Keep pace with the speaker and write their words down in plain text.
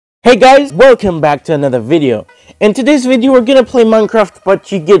Hey guys, welcome back to another video. In today's video, we're gonna play Minecraft,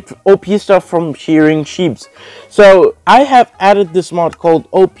 but you get OP stuff from shearing sheep. So I have added this mod called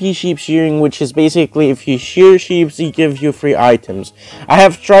OP sheep shearing, which is basically if you shear sheep, it gives you free items. I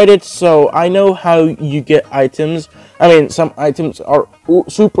have tried it, so I know how you get items. I mean, some items are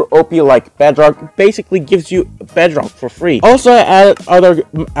super OP, like bedrock. Basically gives you bedrock for free. Also, I added other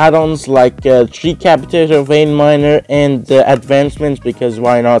add-ons like tree capitator, vein miner, and advancements, because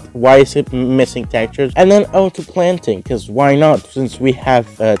why not? Why is it missing textures? And then auto planting, because why not? Since we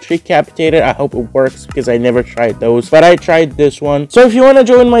have tree capitator, I hope it works, because I never tried those, but I tried this one. So if you want to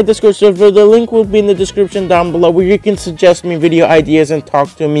join my Discord server, the link will be in the description down below, where you can suggest me video ideas and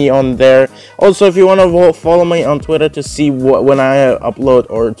talk to me on there. Also, if you want to follow me on Twitter to see when I upload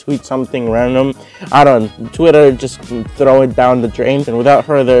or tweet something random out on Twitter, just throw it down the drain. And without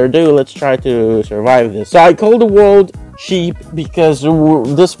further ado, let's try to survive this. So I call the world sheep because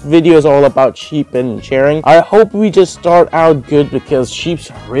this video is all about sheep and sharing. I hope we just start out good, because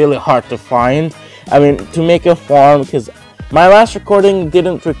sheep's really hard to find. I mean, to make a farm, because my last recording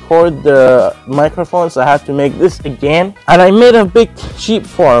didn't record the microphone, so I had to make this again. And I made a big sheep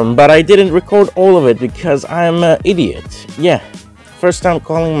farm, but I didn't record all of it because I'm an idiot. Yeah, first time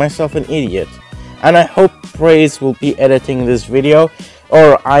calling myself an idiot. And I hope Praise will be editing this video,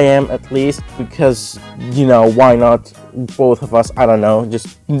 or I am at least, because, you know, why not? Both of us, I don't know,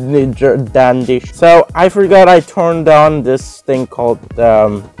 just dandish. So I forgot I turned on this thing called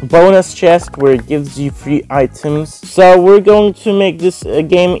bonus chest, where it gives you free items. So we're going to make this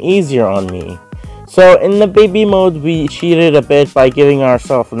game easier on me. So in the baby mode, we cheated a bit by giving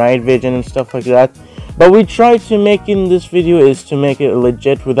ourselves night vision and stuff like that. But we tried to make in this video is to make it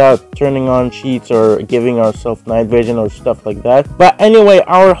legit without turning on cheats or giving ourselves night vision or stuff like that. But anyway,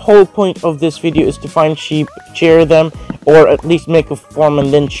 our whole point of this video is to find sheep, shear them, or at least make a farm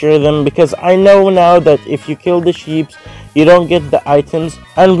and then shear them. Because I know now that if you kill the sheep, you don't get the items.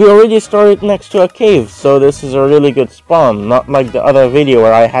 And we already started next to a cave, so this is a really good spawn. Not like the other video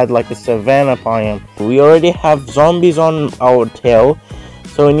where I had like a savanna biome. We already have zombies on our tail.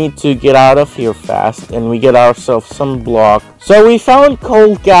 So we need to get out of here fast, and we get ourselves some block. So we found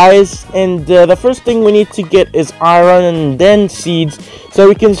coal, guys, and the first thing we need to get is iron and then seeds, so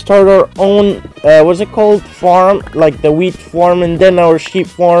we can start our own, what's it called, farm, like the wheat farm, and then our sheep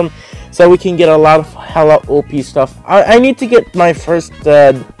farm, so we can get a lot of hella OP stuff. I need to get my first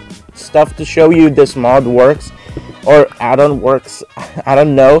stuff to show you this mod works. Or add-on works, I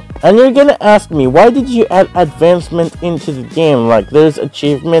don't know. And you're gonna ask me, why did you add advancement into the game? Like, there's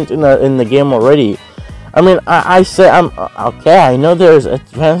achievement in the game already. I mean, I say I'm okay, I know there's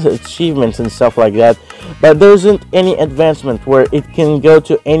advanced achievements and stuff like that, but there isn't any advancement where it can go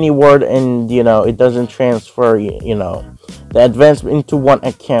to any word and, you know, it doesn't transfer, you know, the advancement into one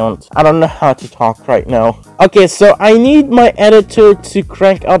account. I don't know how to talk right now. Okay, so I need my editor to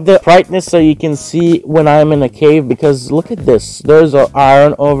crank up the brightness so you can see when I'm in a cave, because look at this. There's an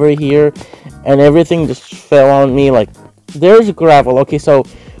iron over here and everything just fell on me. Like, there's gravel. Okay, so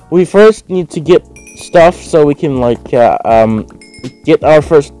we first need to get stuff so we can like get our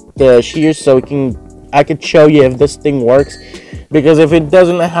first shears, so I could show you if this thing works, because if it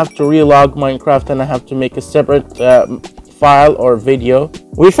doesn't, I have to relog Minecraft and I have to make a separate file or video.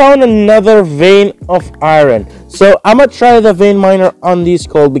 We found another vein of iron, so I'm gonna try the vein miner on these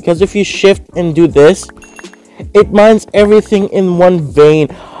coal, because if you shift and do this, it mines everything in one vein.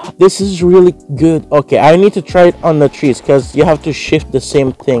 This is really good. Okay, I need to try it on the trees, because you have to shift the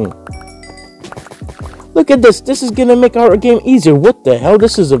same thing. Look at this. This is gonna make our game easier. What the hell?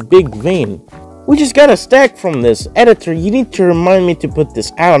 This is a big vein. We just got a stack from this. Editor, you need to remind me to put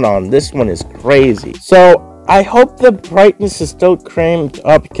this out on. This one is crazy. So I hope the brightness is still cranked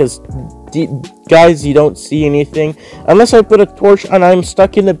up, because guys, you don't see anything unless I put a torch, and I'm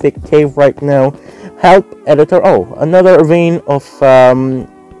stuck in a big cave right now. Help, editor. Oh, another vein of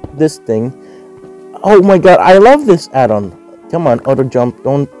this thing. Oh my god, I love this add-on. Come on, auto jump,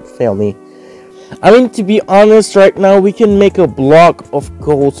 don't fail me. I mean, to be honest, right now we can make a block of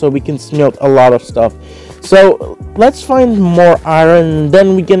coal, so we can smelt a lot of stuff. So let's find more iron, and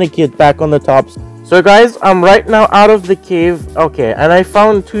then we're gonna get back on the top. So guys, I'm right now out of the cave. Okay, and I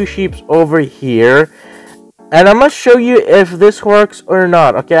found 2 sheep over here, and I'm gonna show you if this works or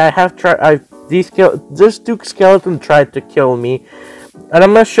not. Okay, I have tried. This 2 skeletons tried to kill me, and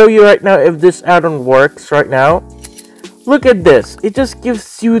I'm gonna show you right now if this add-on works right now. Look at this. It just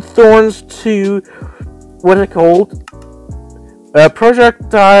gives you thorns to, what is it called?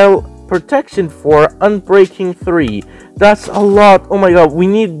 Projectile protection for unbreaking 3. That's a lot. Oh my god, we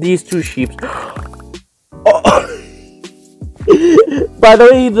need these 2 sheep. Oh. By the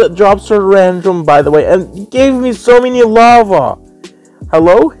way, the drops are random, by the way, and it gave me so many lava.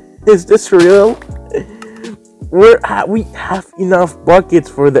 Hello? Is this real? We have enough buckets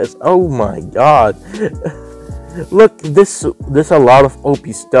for this. Oh my god. Look, this a lot of OP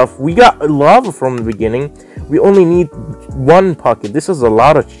stuff. We got lava from the beginning. We only need one pocket. This is a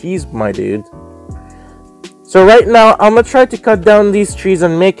lot of cheese, my dude. So right now, I'm gonna try to cut down these trees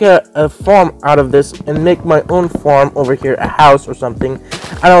and make a farm out of this, and make my own farm over here, a house or something.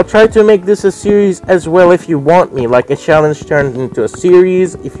 And I'll try to make this a series as well if you want me, like a challenge turned into a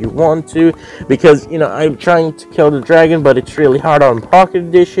series if you want to, because you know I'm trying to kill the dragon, but it's really hard on Pocket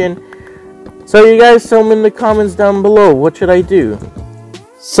Edition. So you guys tell me in the comments down below, what should I do?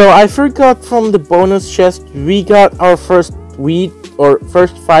 So I forgot, from the bonus chest we got our first wheat, or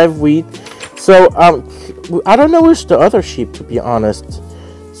first 5 wheat. So I don't know where's the other sheep, to be honest.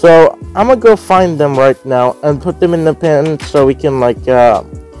 So I'm gonna go find them right now and put them in the pen, so we can like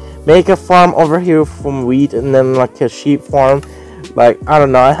make a farm over here from wheat, and then like a sheep farm. Like, I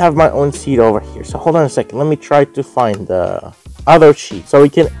don't know, I have my own seed over here. So hold on a second, let me try to find the other sheep so we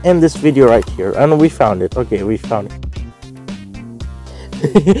can end this video right here. And we found it. Okay, we found it.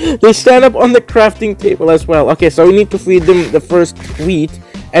 They stand up on the crafting table as well. Okay, so we need to feed them the first wheat,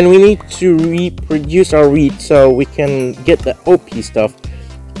 and we need to reproduce our wheat so we can get the OP stuff.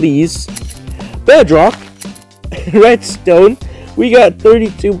 Please. Bedrock. Redstone. We got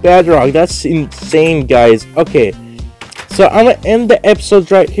 32 bedrock. That's insane, guys. Okay, so I'm gonna end the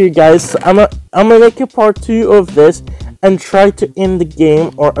episode right here, guys. I'm gonna make a part 2 of this and try to end the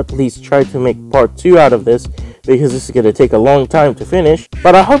game, or at least try to make part 2 out of this, because this is gonna take a long time to finish.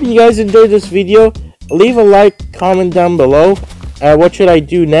 But I hope you guys enjoyed this video. Leave a like, comment down below. What should I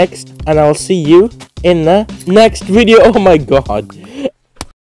do next? And I'll see you in the next video. Oh my god.